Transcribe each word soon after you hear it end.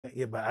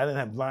Yeah, but I didn't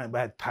have lions, but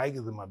I had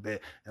tigers in my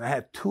bed. And I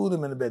had two of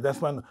them in the bed. That's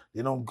why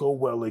they don't go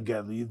well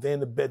together. They're in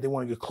the bed, they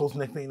want to get close.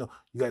 Next thing you know,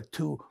 you got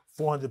two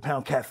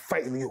 400-pound cats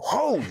fighting. And you,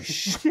 holy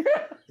shit.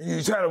 And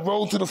you try to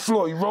roll to the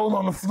floor. You roll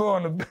on the floor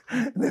and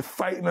they're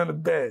fighting on the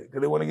bed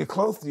because they want to get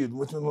close to you.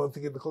 Which one wants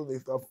to get close, they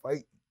start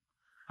fighting.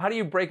 How do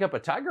you break up a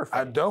tiger fight?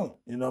 I don't.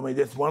 You know what I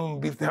mean? Just one of them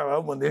beats the hell out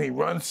of one, then he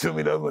runs to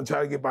me, the other one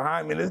try to get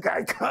behind me, and this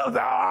guy comes,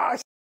 oh,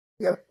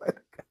 shit.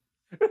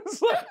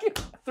 It's like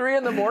 3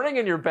 in the morning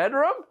in your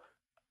bedroom?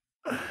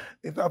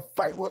 If I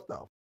fight, what the?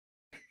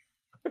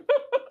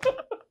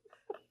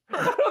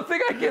 I don't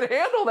think I can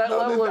handle that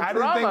level of I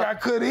drama. didn't think I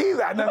could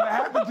either. It never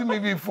happened to me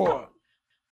before.